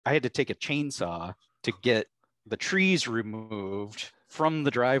I had to take a chainsaw to get the trees removed from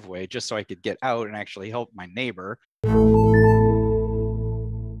the driveway just so I could get out and actually help my neighbor.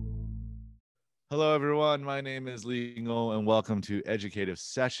 Hello, everyone. My name is Lee Ngo, and welcome to Educative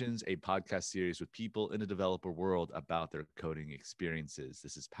Sessions, a podcast series with people in the developer world about their coding experiences.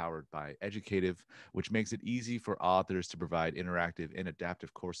 This is powered by Educative, which makes it easy for authors to provide interactive and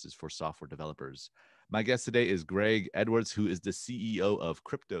adaptive courses for software developers. My guest today is Greg Edwards, who is the CEO of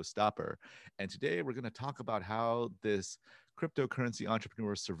CryptoStopper. And today we're going to talk about how this cryptocurrency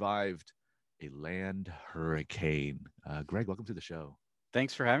entrepreneur survived a land hurricane. Greg, welcome to the show.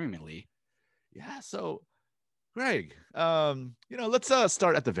 Thanks for having me, Lee. Yeah, so Greg, let's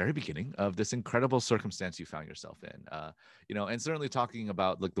start at the very beginning of this incredible circumstance you found yourself in, and certainly talking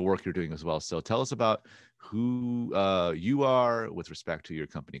about like the work you're doing as well. So tell us about who you are with respect to your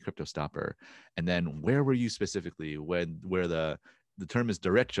company, CryptoStopper, and then where were you specifically where the term is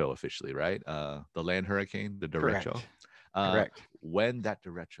derecho officially, right? The land hurricane, the derecho. Correct. When that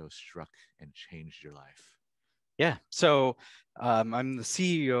derecho struck and changed your life. Yeah. So I'm the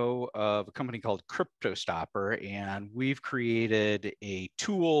CEO of a company called CryptoStopper, and we've created a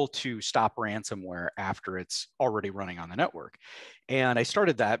tool to stop ransomware after it's already running on the network. And I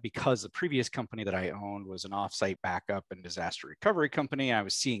started that because the previous company that I owned was an offsite backup and disaster recovery company. I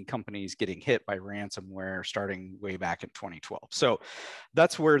was seeing companies getting hit by ransomware starting way back in 2012. So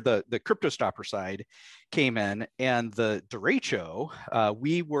that's where the CryptoStopper side came in. And the derecho,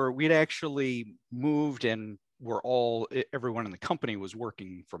 we'd actually moved and everyone in the company was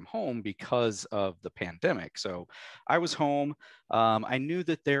working from home because of the pandemic. So I was home. I knew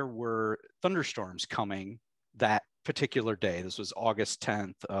that there were thunderstorms coming that particular day. This was August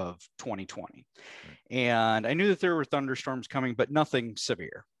 10th of 2020. Right. And I knew that there were thunderstorms coming, but nothing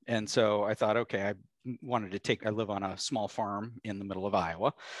severe. And so I thought, okay, I live on a small farm in the middle of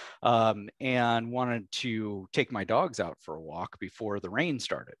Iowa, and wanted to take my dogs out for a walk before the rain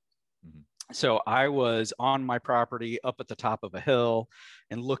started. Mm-hmm. So I was on my property up at the top of a hill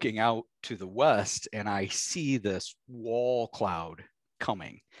and looking out to the west, and I see this wall cloud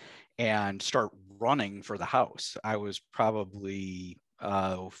coming and start running for the house. I was probably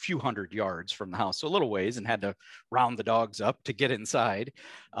a few hundred yards from the house, so a little ways, and had to round the dogs up to get inside.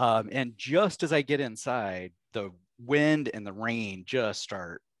 And just as I get inside, the wind and the rain just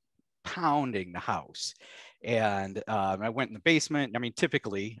start pounding the house. And I went in the basement. I mean,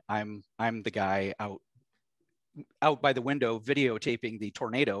 typically I'm the guy out by the window videotaping the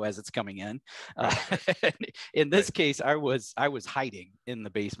tornado as it's coming in. In this case, I was hiding in the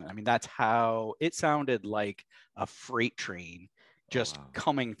basement. I mean, that's how it sounded, like a freight train just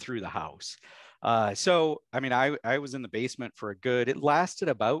coming through the house. So, I mean, I was in the basement for it lasted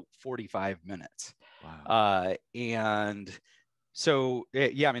about 45 minutes. Wow. And so,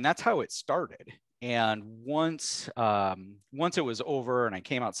 yeah, I mean, that's how it started. And once it was over and I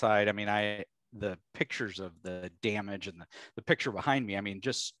came outside, I mean, the pictures of the damage and the picture behind me, I mean,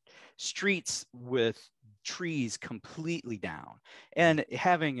 just streets with trees completely down. And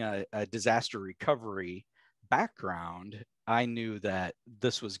having a disaster recovery background, I knew that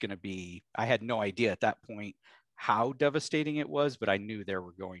this was going to be, I had no idea at that point how devastating it was, but I knew there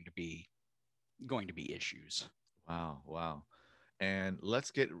were going to be issues. Wow. And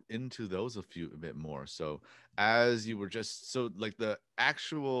let's get into those a bit more. So as you were like the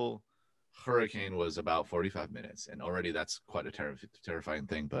actual hurricane was about 45 minutes, and already that's quite a terrifying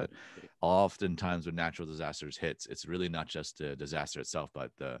thing. But oftentimes when natural disasters hits, it's really not just the disaster itself, but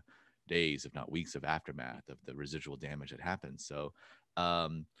the days, if not weeks, of aftermath of the residual damage that happens. So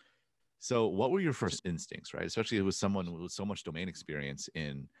what were your first instincts, right? Especially with someone with so much domain experience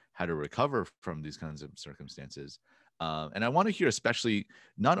in how to recover from these kinds of circumstances. And I want to hear, especially,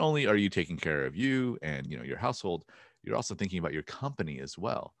 not only are you taking care of you and your household, you're also thinking about your company as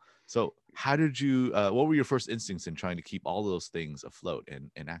well. So how did you, what were your first instincts in trying to keep all those things afloat and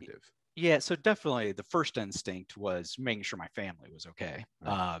active? Yeah, so definitely the first instinct was making sure my family was okay.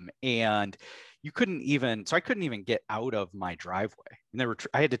 Right. And I couldn't even get out of my driveway. And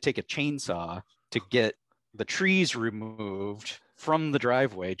I had to take a chainsaw to get the trees removed from the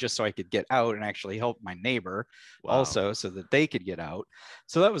driveway just so I could get out and actually help my neighbor also so that they could get out.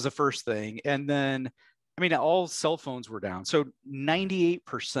 So that was the first thing. And then, I mean, all cell phones were down. So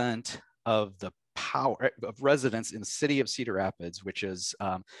 98% of the power of residents in the city of Cedar Rapids, which is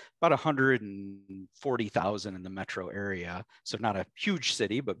about 140,000 in the metro area. So not a huge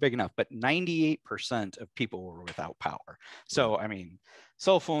city, but big enough, but 98% of people were without power. So, I mean,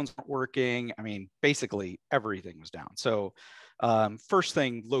 cell phones weren't working. I mean, basically everything was down. So first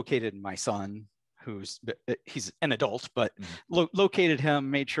thing, located my son, he's an adult, but Mm-hmm. located him,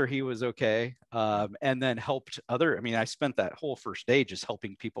 made sure he was okay, and then helped other. I mean, I spent that whole first day just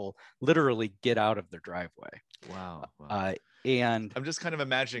helping people literally get out of their driveway. Wow. Wow. And I'm just kind of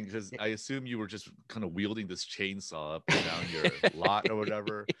imagining, because I assume you were just kind of wielding this chainsaw up and down your lot or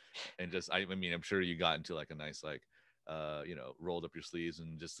whatever, and just I mean, I'm sure you got into like a nice rolled up your sleeves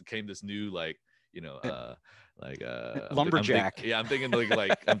and just came this new lumberjack. I'm thinking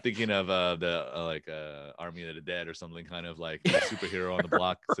I'm thinking of the Army of the Dead or something, kind of like the superhero on the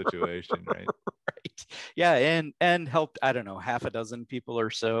block situation, right? Right. Yeah, and helped, I don't know, half a dozen people or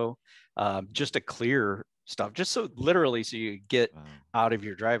so, just to clear stuff, just so literally so you get out of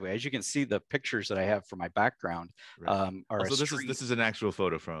your driveway. As you can see, the pictures that I have for my background are so this is an actual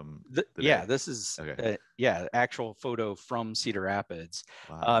photo from yeah, this is okay. Actual photo from Cedar Rapids.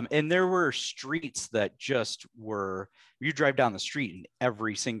 Wow. And there were streets that just were, you drive down the street and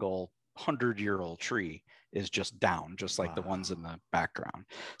every single 100-year-old tree is just down, just like the ones in the background.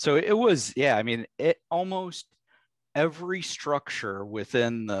 So it was, I mean, it almost every structure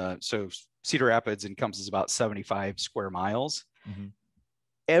within so Cedar Rapids encompasses about 75 square miles. Mm-hmm.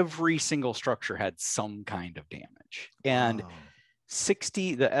 Every single structure had some kind of damage. And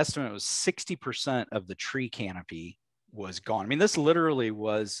the estimate was 60% of the tree canopy was gone. I mean, this literally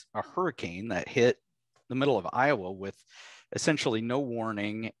was a hurricane that hit the middle of Iowa with essentially no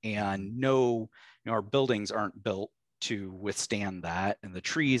warning, and our buildings aren't built to withstand that, and the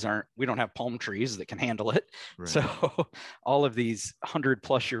trees we don't have palm trees that can handle it. Right. So all of these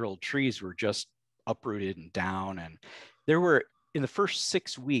 100-plus-year-old trees were just uprooted and down. And in the first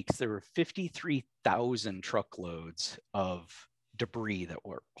 6 weeks, there were 53,000 truckloads of debris that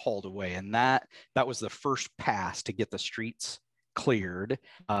were hauled away. And that was the first pass to get the streets cleared.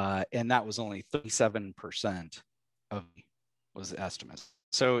 And that was only 37% of was the estimate.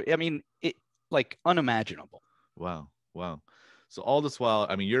 So, I mean, it like unimaginable. Wow. So all this while,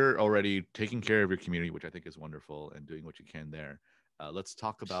 I mean, you're already taking care of your community, which I think is wonderful, and doing what you can there. Let's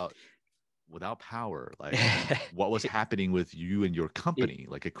talk about without power, like what was happening with you and your company,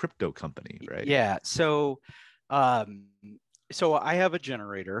 like a crypto company, right? Yeah. So I have a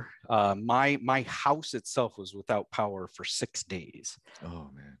generator. My house itself was without power for 6 days. Oh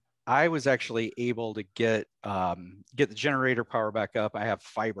man. I was actually able to get the generator power back up. I have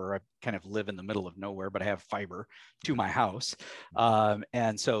fiber. I kind of live in the middle of nowhere, but I have fiber to my house.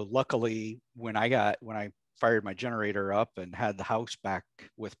 And so luckily when I fired my generator up and had the house back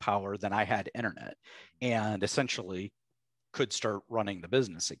with power, then I had internet and essentially could start running the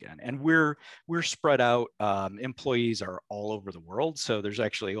business again. And we're spread out. Employees are all over the world. So there's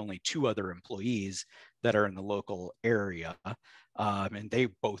actually only 2 other employees that are in the local area. And they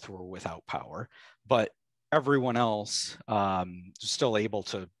both were without power, but everyone else still able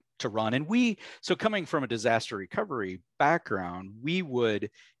to run. And so coming from a disaster recovery background, we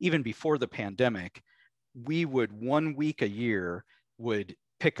would, even before the pandemic, we would 1 week a year would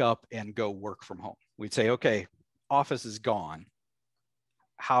pick up and go work from home. We'd say, okay, office is gone.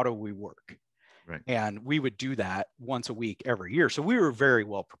 How do we work? Right. And we would do that once a week every year. So we were very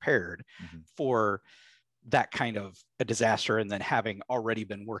well prepared for that kind of a disaster. And then having already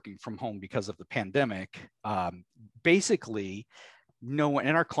been working from home because of the pandemic, basically no one,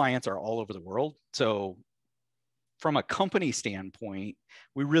 and our clients are all over the world. So from a company standpoint,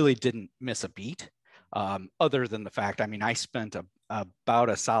 we really didn't miss a beat, other than the fact, I mean, I spent about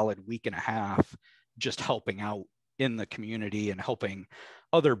a solid week and a half just helping out in the community and helping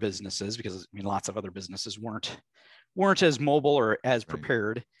other businesses, because I mean, lots of other businesses weren't as mobile or as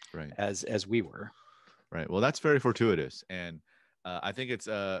prepared as we were. Right. Well, that's very fortuitous. And I think it's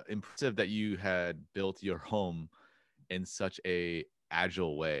impressive that you had built your home in such a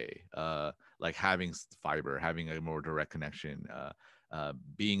agile way, like having fiber, having a more direct connection,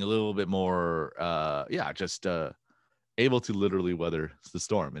 being a little bit more, just able to literally weather the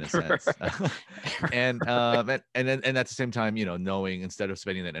storm in a sense. And at the same time, knowing, instead of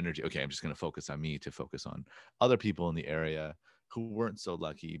spending that energy, okay, I'm just going to focus on me, to focus on other people in the area who weren't so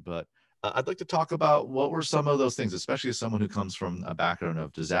lucky. But I'd like to talk about what were some of those things, especially as someone who comes from a background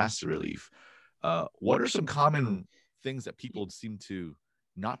of disaster relief. What are some common things that people seem to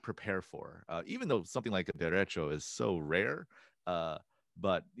not prepare for, even though something like a derecho is so rare?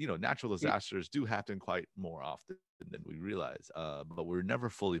 But natural disasters do happen quite more often than we realize, but we're never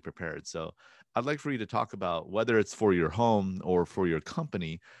fully prepared. So I'd like for you to talk about, whether it's for your home or for your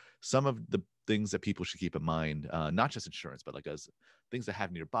company, some of the things that people should keep in mind, not just insurance, but like as things to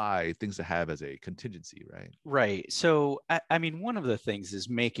have nearby, things to have as a contingency, right? Right. So, I mean, one of the things is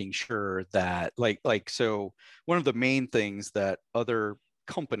making sure that so one of the main things that other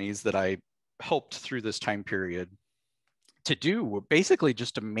companies that I helped through this time period to do were basically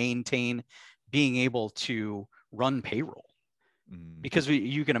just to maintain being able to run payroll. Because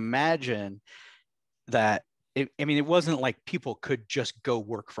you can imagine that it wasn't like people could just go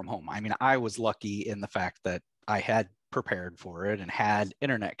work from home. I mean, I was lucky in the fact that I had prepared for it and had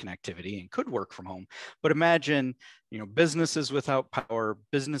internet connectivity and could work from home. But imagine, businesses without power,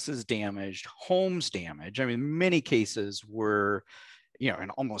 businesses damaged, homes damaged. I mean, many cases were, in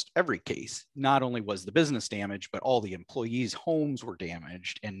almost every case, not only was the business damaged, but all the employees' homes were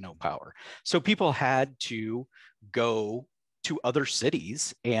damaged and no power. So people had to go to other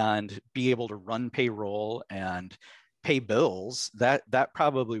cities and be able to run payroll and pay bills. That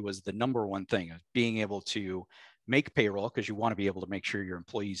probably was the number one thing, is being able to make payroll, because you want to be able to make sure your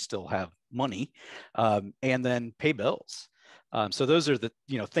employees still have money, and then pay bills. So those are the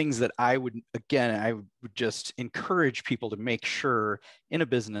things that I would just encourage people to make sure in a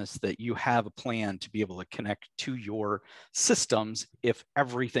business that you have a plan to be able to connect to your systems if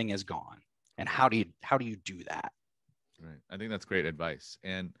everything is gone. And how do you do that? Right. I think that's great advice.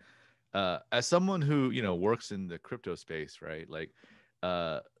 And as someone who, works in the crypto space, right? Like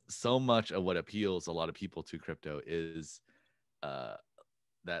so much of what appeals a lot of people to crypto is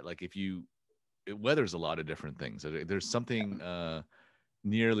that, like, it weathers a lot of different things. There's something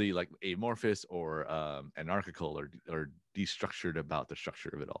nearly like amorphous or anarchical or destructured about the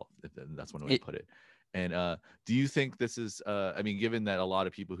structure of it all. That's one way to put it. And do you think this is, given that a lot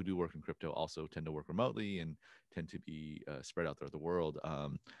of people who do work in crypto also tend to work remotely and tend to be spread out throughout the world,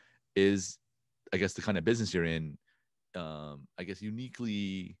 is, I guess, the kind of business you're in,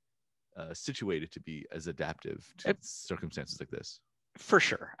 uniquely situated to be as adaptive to circumstances like this? For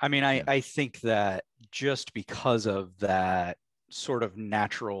sure. I mean, I think that just because of that sort of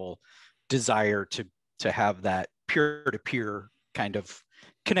natural desire to have that peer-to-peer kind of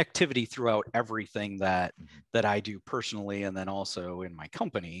connectivity throughout everything that I do personally, and then also in my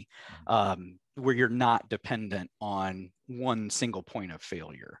company, where you're not dependent on one single point of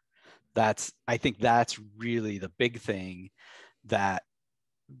failure. I think that's really the big thing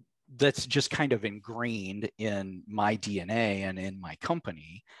that's just kind of ingrained in my DNA and in my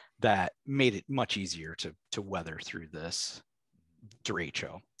company, that made it much easier to weather through this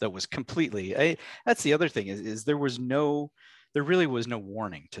derecho. That was completely, that's the other thing is there really was no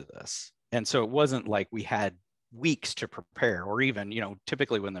warning to this. And so it wasn't like we had weeks to prepare, or even,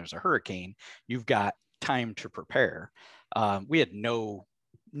 typically when there's a hurricane, you've got time to prepare. We had no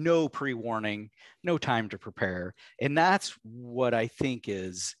pre-warning, no time to prepare. And that's what I think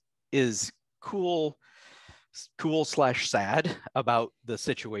is cool / sad about the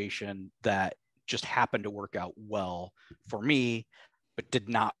situation, that just happened to work out well for me, but did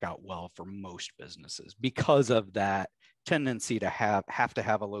not go out well for most businesses, because of that tendency to have to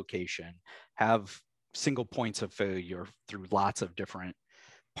have a location, have single points of failure through lots of different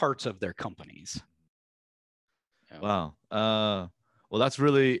parts of their companies. Wow. Well, that's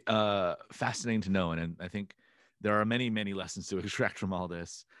really fascinating to know. And I think there are many, many lessons to extract from all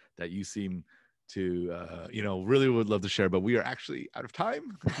this that you seem to, really would love to share, but we are actually out of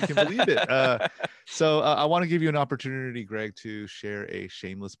time, if you can believe it. So I want to give you an opportunity, Greg, to share a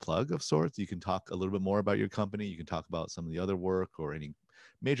shameless plug of sorts. You can talk a little bit more about your company. You can talk about some of the other work or any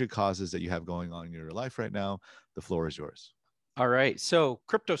major causes that you have going on in your life right now. The floor is yours. All right. So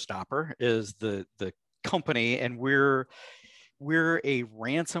CryptoStopper is the company, and we're a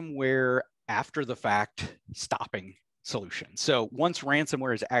ransomware after the fact stopping solution. So once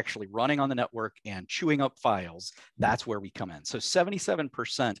ransomware is actually running on the network and chewing up files, that's where we come in. So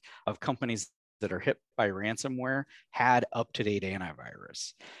 77% of companies that are hit by ransomware had up-to-date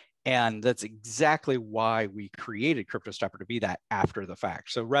antivirus. And that's exactly why we created CryptoStopper, to be that after the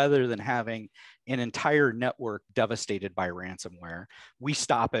fact. So rather than having an entire network devastated by ransomware, we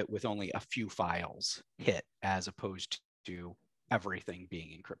stop it with only a few files hit, as opposed to everything being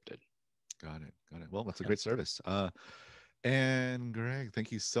encrypted. Got it. Well, that's a great service. And Greg,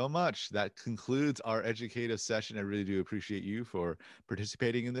 thank you so much. That concludes our educative session. I really do appreciate you for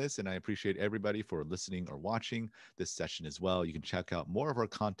participating in this, and I appreciate everybody for listening or watching this session as well. You can check out more of our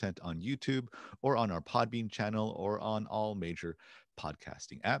content on YouTube or on our Podbean channel or on all major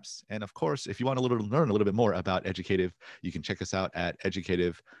podcasting apps. And of course, if you want to learn a little bit more about Educative, you can check us out at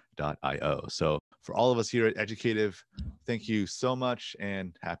educative.io. So for all of us here at Educative, thank you so much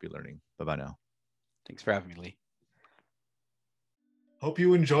and happy learning. Bye-bye now. Thanks for having me, Lee. Hope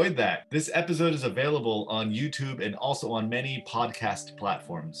you enjoyed that. This episode is available on YouTube and also on many podcast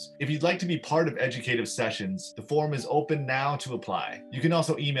platforms. If you'd like to be part of Educative Sessions, the form is open now to apply. You can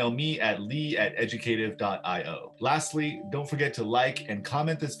also email me at lee@educative.io. Lastly, don't forget to like and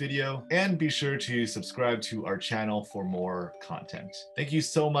comment this video, and be sure to subscribe to our channel for more content. Thank you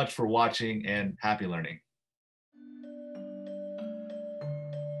so much for watching, and happy learning.